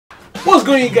What's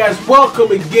going on, you guys?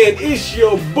 Welcome again. It's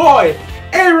your boy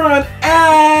Aaron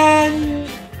and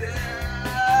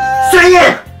say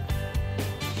it.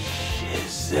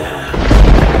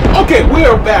 Shazam. Okay, we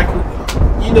are back.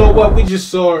 You know what? We just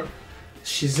saw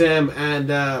Shazam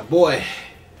and boy.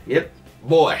 Yep.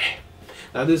 Boy.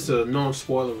 Now this is a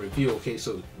non-spoiler review. Okay,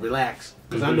 so relax,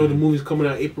 because I know the movie's coming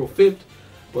out April 5th.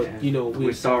 But yeah. you know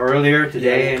we saw earlier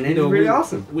today, and it's really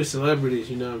awesome. We're celebrities,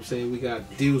 you know what I'm saying. We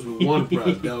got deals with Warner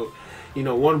Bros. Though, you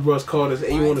know, Warner Bros. Called us,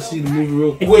 "Hey, you want to see the movie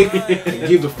real quick and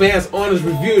give the fans honest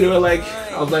review?" They were like,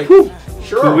 "I was like,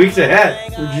 sure." 2 weeks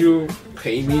ahead. Would you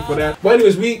pay me for that? But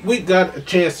anyways, we got a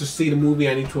chance to see the movie,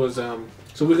 and it was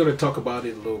so we're gonna talk about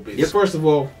it a little bit. Yep. First of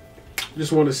all,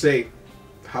 just want to say,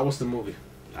 how was the movie?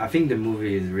 I think the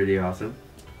movie is really awesome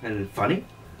and funny.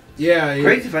 Yeah,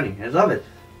 crazy funny. I love it.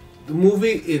 The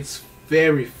movie, it's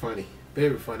very funny,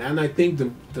 and I think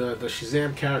the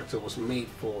Shazam character was made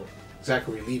for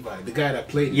Zachary Levi, the guy that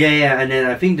played. Yeah, and then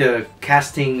I think the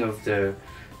casting of the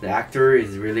actor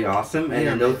is really awesome,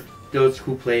 and then those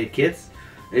who played kids,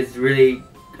 it's really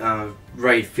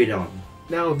right fit on.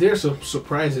 Now there's some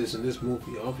surprises in this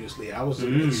movie. Obviously, I was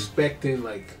expecting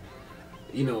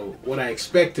you know what I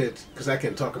expected, because I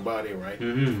can talk about it, right?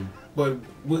 But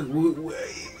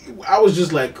I was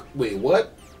just like, wait,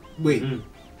 what? Wait,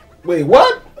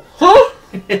 what? Huh?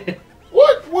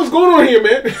 What's going on here,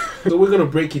 man? So we're gonna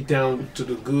break it down to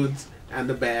the goods and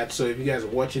the bad. So if you guys are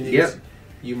watching this,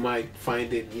 you might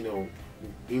find it, you know,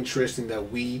 interesting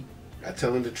that we are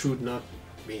telling the truth, not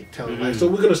me telling lies. So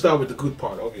we're gonna start with the good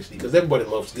part, obviously, because everybody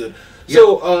loves good.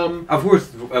 So of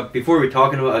course, before we're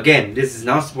talking about, again, this is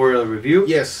not spoiler review.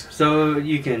 Yes. So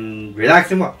you can relax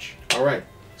and watch. All right.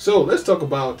 So let's talk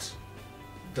about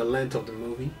the length of the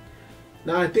movie.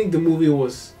 Now I think the movie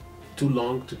was too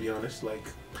long, to be honest. Like,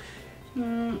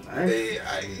 I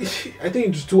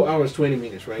think it's 2 hours 20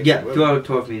 minutes, right? Yeah, 2 hours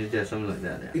 12 minutes, yeah, something like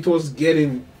that. Yeah. It was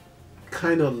getting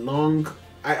kind of long.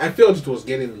 I felt it was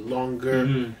getting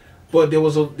longer, but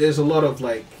there's a lot of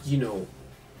like you know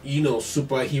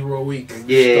superheroic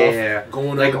stuff going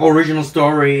on, like original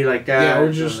story like that. Yeah,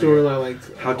 original storyline,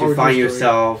 like how to find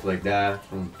yourself, like that.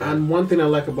 And one thing I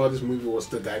like about this movie was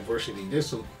the diversity. There's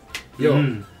some.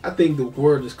 I think the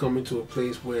world is coming to a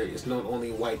place where it's not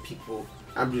only white people.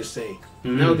 I'm just saying.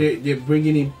 Now they're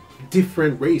bringing in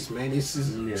different race, man. It's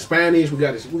Spanish. We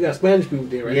got Spanish people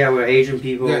there, right? Yeah, we're Asian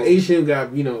people. We got Asian. We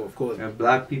got of course.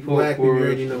 Black people. Black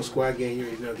people, squad gang,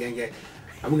 gang.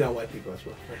 And we got white people as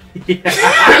well. Right?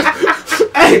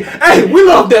 hey, we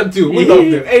love them too. We love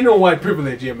them. Ain't no white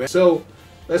privilege here, man. So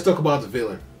let's talk about the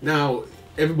villain. Now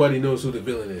everybody knows who the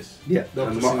villain is. Yeah,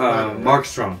 Mark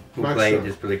Strong, who played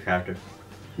this particular character.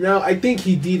 Now, I think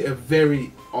he did a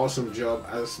very awesome job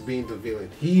as being the villain.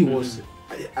 He was.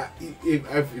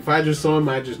 If I just saw him,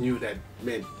 I just knew that,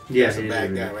 man. That's a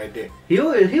bad guy right there. He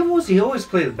always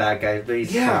played the bad guy, but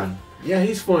he's fun. Yeah,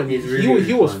 he's fun.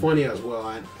 He was funny as well.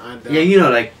 And yeah, you know,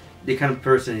 like the kind of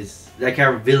person is that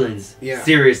kind of villains. Yeah.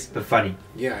 Serious but funny.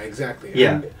 Yeah, exactly.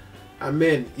 Yeah. And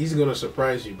man, he's gonna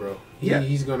surprise you, bro.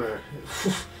 He's gonna.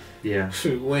 Yeah.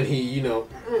 When he, he's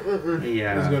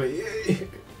gonna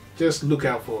just look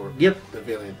out for the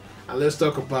villain. And let's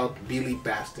talk about Billy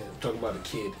Baston. Talk about the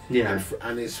kid. Yeah.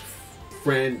 And his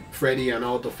friend Freddie and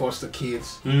all the foster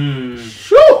kids.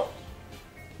 Shoo!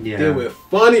 Yeah. They were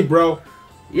funny, bro.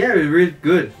 Yeah, it was really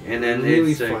good. And then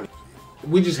really it's funny.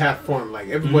 We just had fun. Like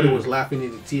everybody was laughing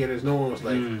in the theaters. No one was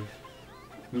like.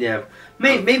 Yeah.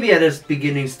 Maybe at this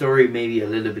beginning story, maybe a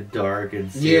little bit dark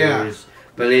and serious.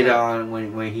 But later on,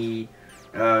 when he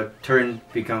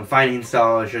find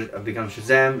himself, become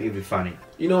Shazam, it'll be funny.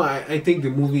 You know, I think the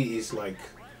movie is like,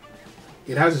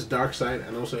 it has its dark side,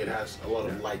 and also it has a lot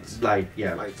of lights.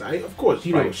 Lights. Of course,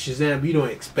 you know, Shazam. You don't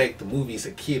expect the movie as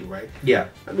a kid, right? Yeah.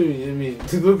 I mean,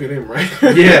 to look at him, right?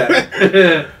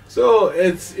 Yeah. So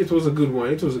it was a good one.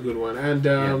 It was a good one.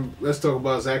 And let's talk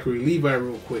about Zachary Levi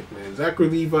real quick, man. Zachary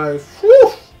Levi,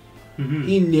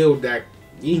 he nailed that.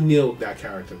 He nailed that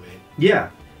character, man.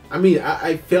 Yeah. I mean,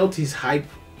 I felt his hype.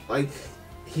 Like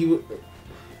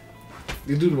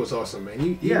the dude was awesome, man.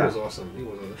 He was awesome. He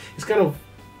was awesome. It's kind of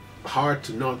hard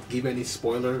to not give any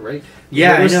spoiler, right?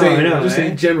 Yeah, I know. We're just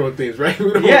saying general things, right?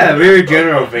 Yeah, very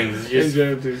general things.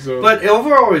 But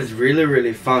overall, it's really,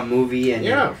 really fun movie, and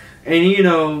and you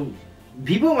know,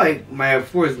 people might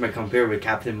of course compare with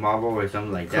Captain Marvel or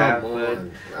something like that.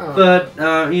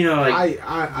 But you know, like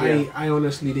I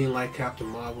honestly didn't like Captain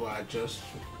Marvel.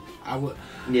 I would.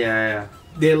 Yeah.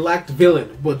 They lacked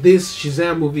villain, but this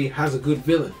Shazam movie has a good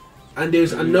villain. And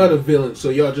there's another villain, so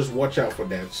y'all just watch out for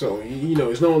that. So, you know,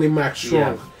 it's not only Max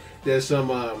Strong. There's some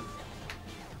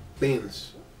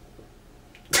things.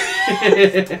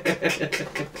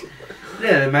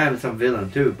 Yeah, there might have some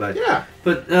villain too, but yeah.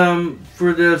 But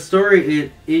for the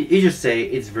story, it just say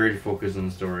it's very focused on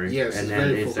the story. Yes, and it's then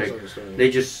very it's focused like on the story.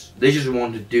 they just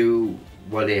want to do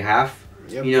what they have.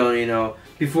 Yep. You know.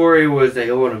 Before it was like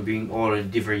being all a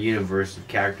different universe of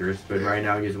characters, but right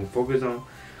now you just focus on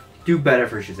do better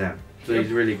for Shazam. So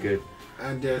he's really good.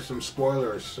 And there's some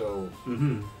spoilers, so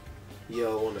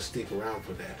you'll want to stick around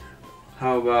for that.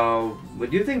 How about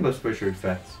what do you think about special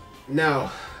effects?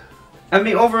 Now, I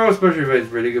mean, overall special effects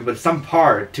is really good, but some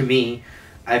part to me,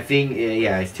 I think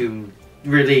it's too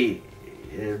really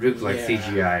looks like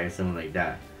CGI or something like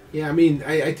that. Yeah, I mean,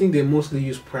 I think they mostly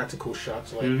use practical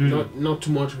shots, like not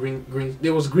too much green.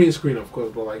 There was green screen, of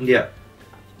course, but like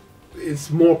it's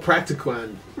more practical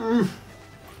and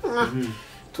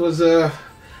it was a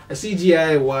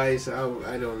CGI wise.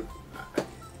 I don't.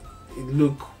 It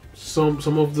look some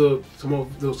of the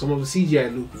CGI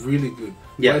look really good.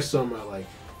 Yeah, some are like,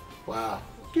 wow.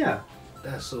 Yeah.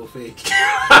 That's so fake.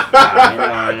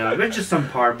 I know. But just some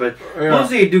part, but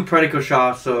mostly they do practical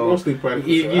shots, so mostly practical.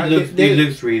 It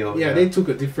looks real. Yeah, they took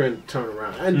a different turn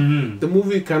around, and the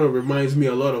movie kind of reminds me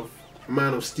a lot of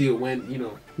Man of Steel when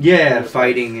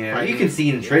fighting. You can see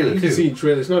in the trailer too. You can see in the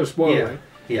trailer. It's not a spoiler, right?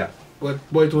 Yeah. But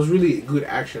it was really good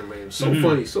action, man. So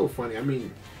funny. I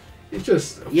mean, it's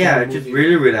just just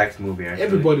really relaxed movie. Actually.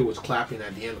 Everybody was clapping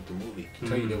at the end of the movie to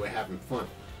tell you they were having fun.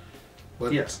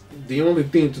 But the only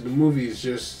thing to the movie is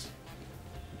just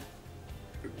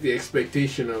the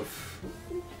expectation of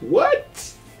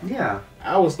what? Yeah.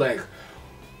 I was like,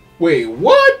 wait,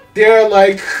 what? They're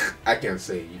like, I can't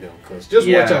say, because just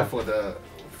watch out for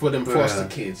them foster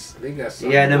kids. They got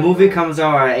something. Yeah, the movie comes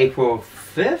out on April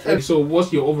 5th. So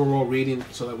what's your overall rating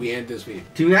so that we end this video?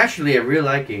 To me, actually, I really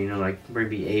like it. Like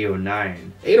maybe 8 or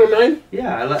 9. 8 or 9?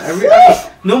 Yeah,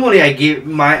 normally I give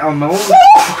my own.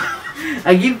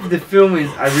 I give the film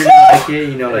I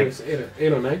really like it. Like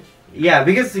 8 or 9. Yeah,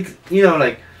 because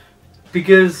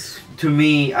because to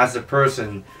me as a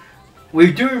person,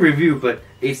 we're doing review, but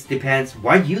it depends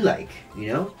what you like.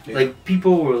 Like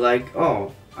people were like,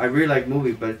 oh, I really like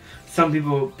movie, but some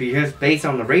people, because based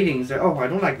on the ratings, say, oh, I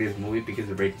don't like this movie because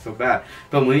the rating's so bad.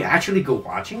 But when you actually go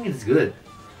watching, it's good.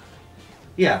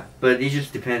 Yeah, but it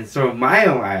just depends. So my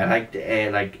own, I like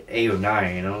like 8 or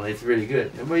 9. It's really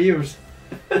good. How about yours?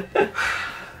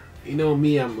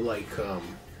 Me, I'm like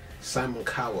Simon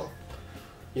Cowell.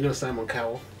 You know Simon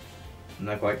Cowell?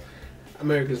 Not quite.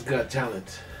 America's Got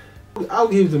Talent. I'll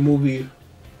give the movie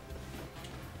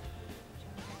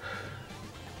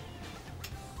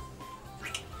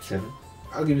 7.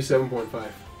 I'll give you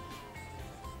 7.5.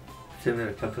 7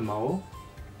 at Captain Marvel?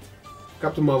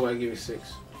 Captain Marvel, I give you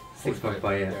 6.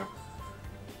 6.5,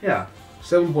 yeah.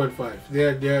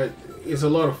 7.5. It's a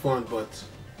lot of fun, but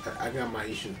I got my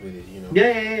issues with it,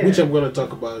 Yeah. Which I'm going to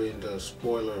talk about in the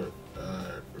spoiler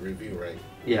review, right?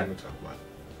 Yeah. I'm going to talk about it.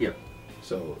 Yep.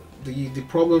 So, the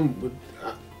problem with...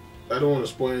 I don't want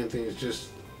to spoil anything, it's just...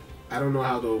 I don't know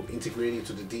how to integrate it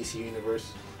to the DC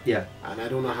universe. Yeah. And I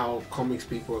don't know how comics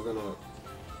people are going to...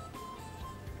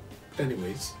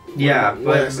 Anyways.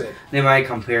 But they might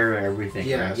compare everything.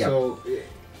 Yeah, right? So...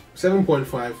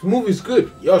 7.5. The movie's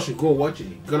good. Y'all should go watch it.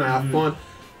 You're going to have fun.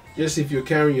 Just if you're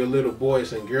carrying your little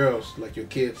boys and girls, like your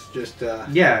kids, just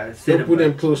don't put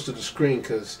them close to the screen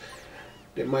because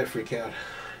they might freak out.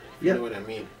 You know what I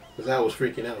mean? Because I was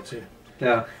freaking out too.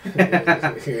 Yeah.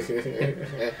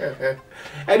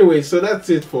 Anyway, so that's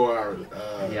it for our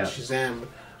Shazam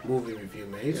movie review,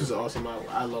 man. This is awesome.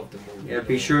 I love the movie. Yeah,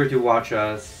 be sure to watch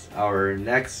our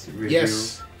next review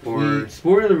for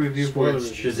spoiler review for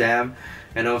Shazam.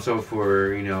 And also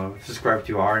for, subscribe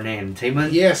to RNA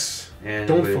Entertainment. Yes. And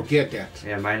don't forget that.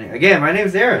 Yeah, my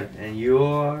name's Aaron. And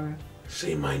you're...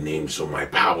 Say my name so my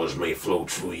powers may flow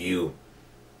through you.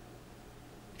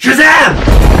 Shazam!